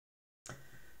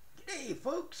Hey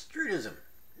folks, Druidism,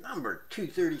 number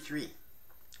 233.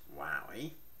 Wow, eh?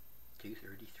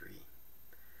 233.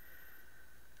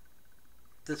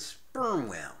 The sperm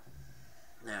whale.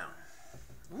 Now,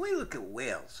 when we look at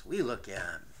whales, we look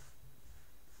at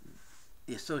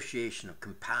the association of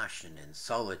compassion and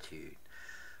solitude,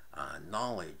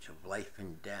 knowledge of life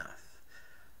and death.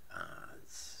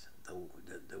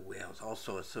 The whale's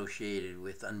also associated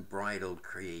with unbridled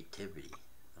creativity.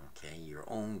 Okay, your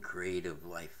own creative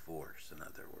life force, in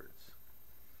other words.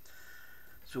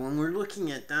 So when we're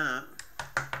looking at that,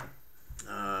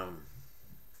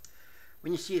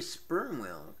 when you see a sperm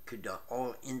whale, it could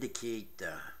all indicate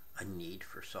a need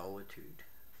for solitude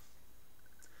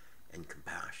and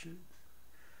compassion.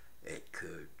 It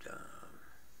could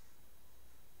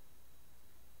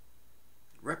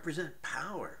represent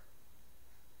power,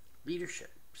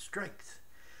 leadership, strength.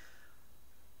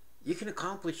 You can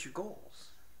accomplish your goals.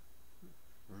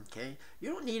 Okay? You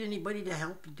don't need anybody to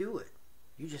help you do it.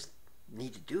 You just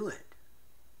need to do it.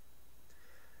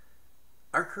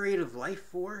 Our creative life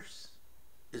force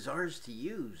is ours to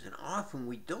use, and often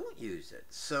we don't use it.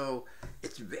 So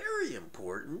it's very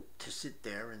important to sit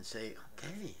there and say,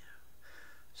 okay.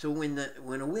 So when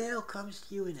a whale comes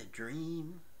to you in a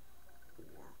dream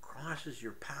or crosses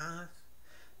your path,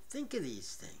 think of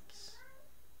these things.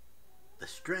 The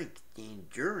strength, the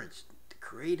endurance, the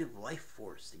creative life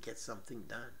force to get something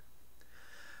done.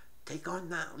 Take on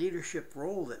that leadership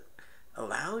role that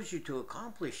allows you to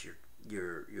accomplish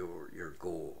your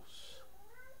goals.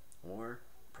 Or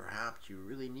perhaps you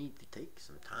really need to take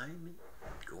some time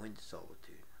and go into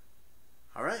solitude.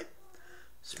 Alright,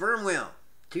 Sperm Whale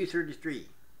 233.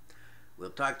 We'll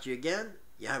talk to you again.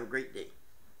 You have a great day.